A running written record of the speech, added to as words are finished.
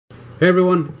Hey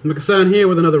everyone, it's Mecha-san here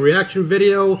with another reaction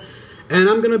video, and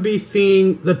I'm gonna be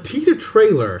seeing the teaser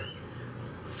trailer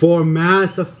for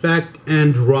Mass Effect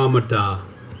Andromeda.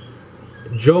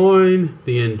 Join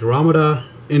the Andromeda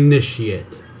Initiative.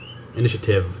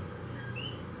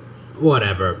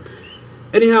 Whatever.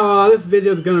 Anyhow, this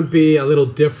video is gonna be a little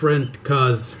different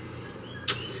because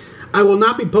I will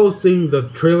not be posting the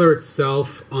trailer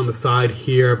itself on the side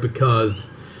here, because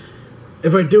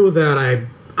if I do that,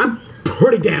 I'm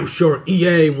pretty damn sure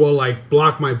EA will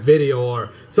block my video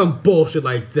or some bullshit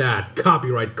like that.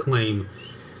 Copyright claim.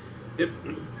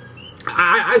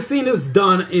 I've seen this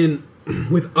done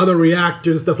with other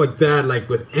reactors and stuff like that, like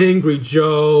with Angry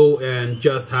Joe, and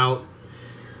just how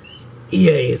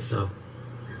EA is a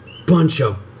bunch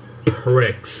of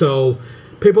pricks. So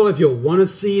people, if you want to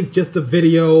see just the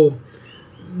video,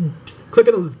 click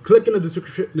in the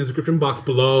description box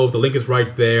below. The link is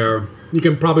right there. You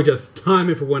can probably just time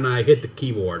it for when I hit the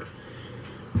keyboard.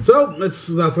 So, let's,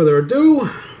 without further ado.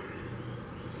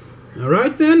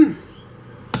 Alright then.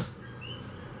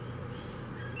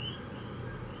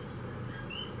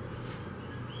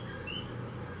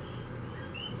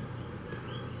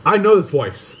 I know this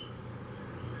voice.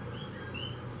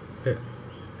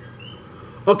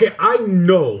 Okay, I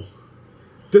know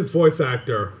this voice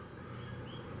actor.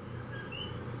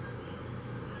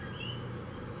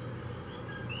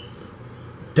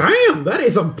 Damn, that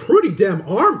is some pretty damn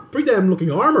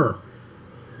looking armor.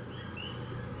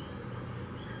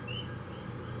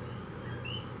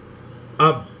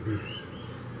 Uh,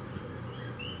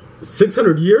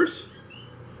 600 years?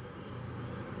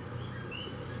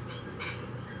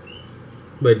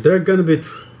 Wait, they're gonna be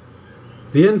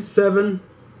the N7.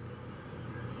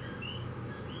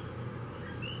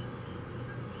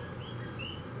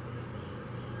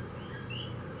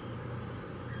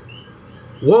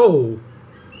 Whoa.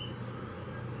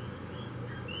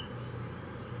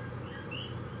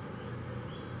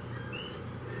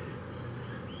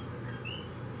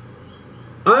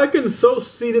 I can so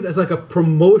see this as like a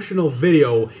promotional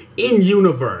video in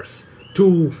universe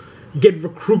to get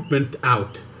recruitment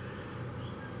out.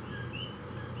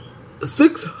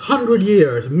 600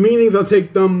 years, meaning it'll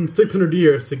take them 600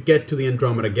 years to get to the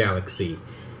Andromeda galaxy.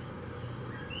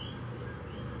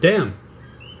 Damn.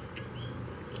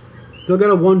 Still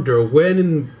gotta wonder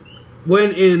when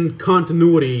in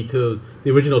continuity to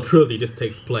the original trilogy this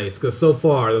takes place, because so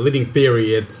far the leading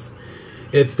theory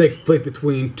it takes place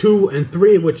between 2 and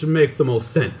 3, which makes the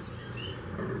most sense.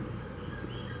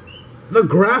 The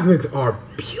graphics are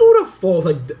beautiful.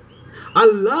 I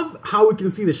love how we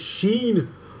can see the sheen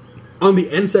on the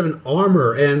N7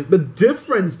 armor, and the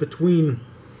difference between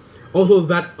also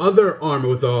that other armor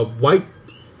with the white,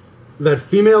 that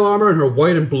female armor and her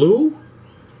white and blue.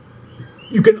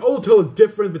 You can also tell the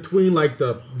difference between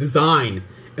the design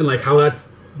and how that's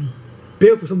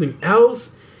built for something else.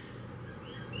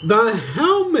 The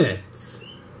helmets.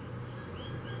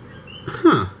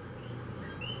 Huh.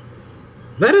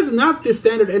 That is not the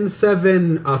standard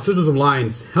N7 Sisters of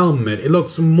Alliance helmet. It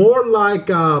looks more like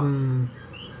the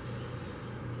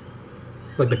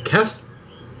not the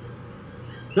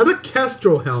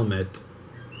Kestrel helmet.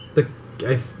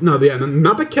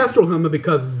 Not the Kestrel helmet,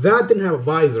 because that didn't have a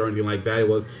visor or anything like that. It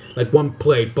was like one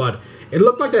plate, but it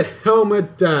looked like that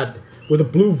helmet that with a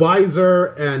blue visor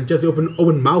and just the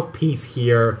open mouthpiece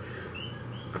here.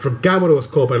 I forgot what it was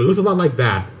called, but it looks a lot like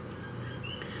that.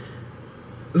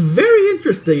 Very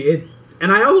interesting.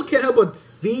 And I also can't help but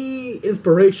see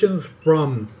inspirations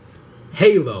from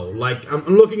Halo.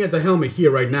 I'm looking at the helmet here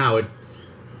right now. It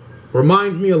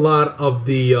reminds me a lot of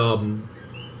the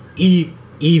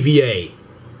EVA.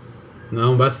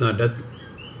 No, that's not that.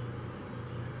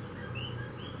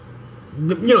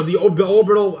 The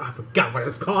orbital. I forgot what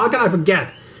it's called. How can I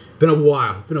forget? Been a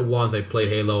while. It's been a while since I played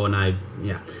Halo, and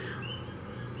yeah.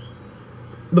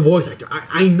 The voice actor.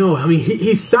 I know. I mean,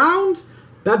 he sounds,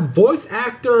 that voice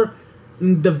actor.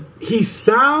 He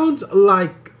sounds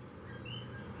like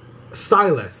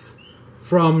Silas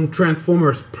from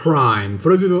Transformers Prime.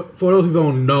 For those who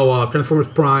don't know, Transformers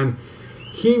Prime.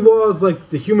 He was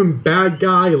the human bad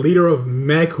guy, leader of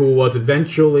Mech, who was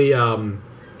eventually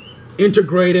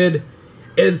integrated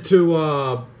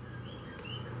into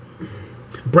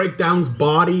Breakdown's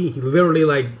body. He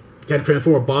literally can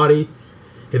transform a body.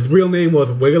 His real name was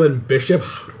Waylon Bishop.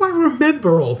 How do I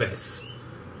remember all this?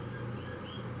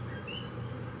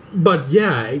 But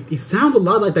yeah, he sounds a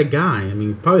lot like that guy. I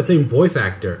mean, probably the same voice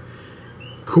actor.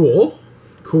 Cool.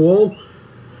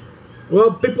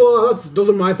 Well, people, those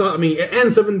are my thoughts. I mean,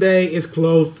 N7 Day is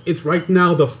closed. It's right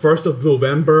now the 1st of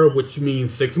November, which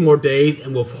means 6 more days,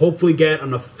 and we'll hopefully get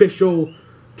an official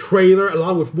trailer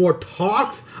along with more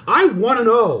talks. I want to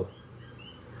know.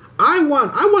 I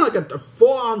want like a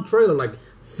full-on trailer, like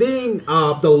seeing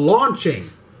the launching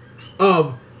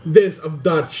of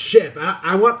the ship.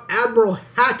 I want Admiral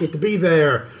Hackett to be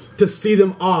there to see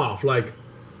them off. Like,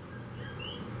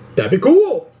 that'd be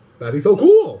cool. That'd be so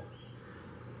cool.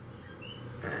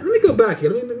 Let me go back here.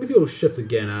 Let me see those ships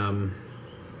again.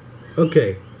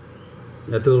 Okay.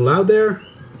 That's a little loud there.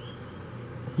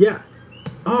 Yeah.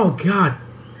 Oh, god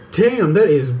damn, that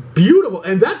is beautiful.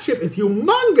 And that ship is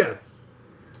humongous.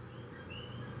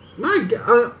 My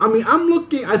god, I mean, I'm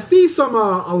looking, I see some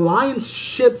Alliance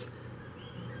ships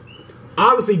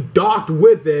obviously docked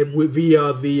with it, with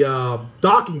the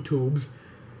docking tubes.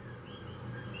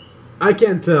 I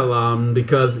can't tell,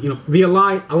 because, you know, the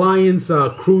Alliance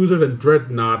cruisers and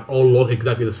Dreadnought all look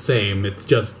exactly the same. It's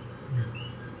just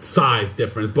size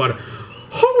difference, but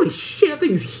holy shit, that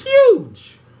thing is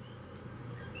huge!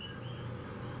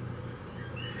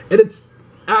 And it's,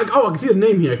 oh, I can see the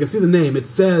name here, I can see the name. It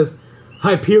says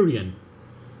Hyperion.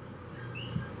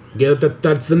 Yeah,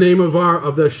 that's the name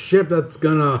of the ship that's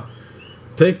gonna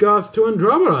take us to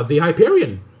Andromeda, the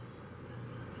Hyperion.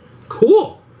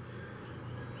 Cool.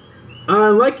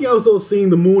 I'm liking also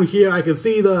seeing the moon here. I can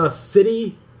see the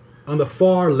city on the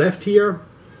far left here.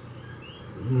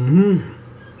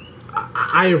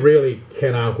 I really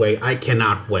cannot wait. I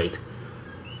cannot wait.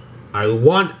 I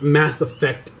want Mass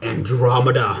Effect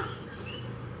Andromeda.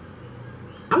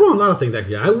 I want a lot of things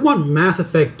actually. I want Mass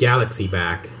Effect Galaxy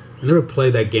back. I never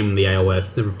played that game on the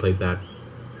iOS. Never played that.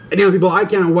 Anyway, people, I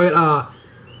can't wait. Tell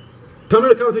me in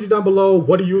the comment section down below,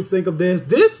 what do you think of this?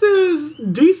 This is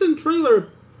decent trailer.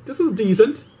 This is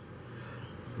decent.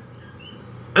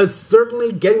 It's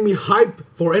certainly getting me hyped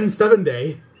for N7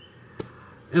 Day.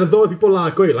 And as always, people,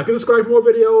 go ahead, like and subscribe for more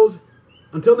videos.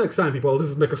 Until next time, people, this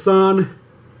is Mecha-san.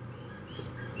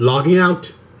 Logging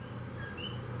out.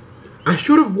 I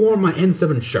should have worn my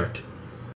N7 shirt.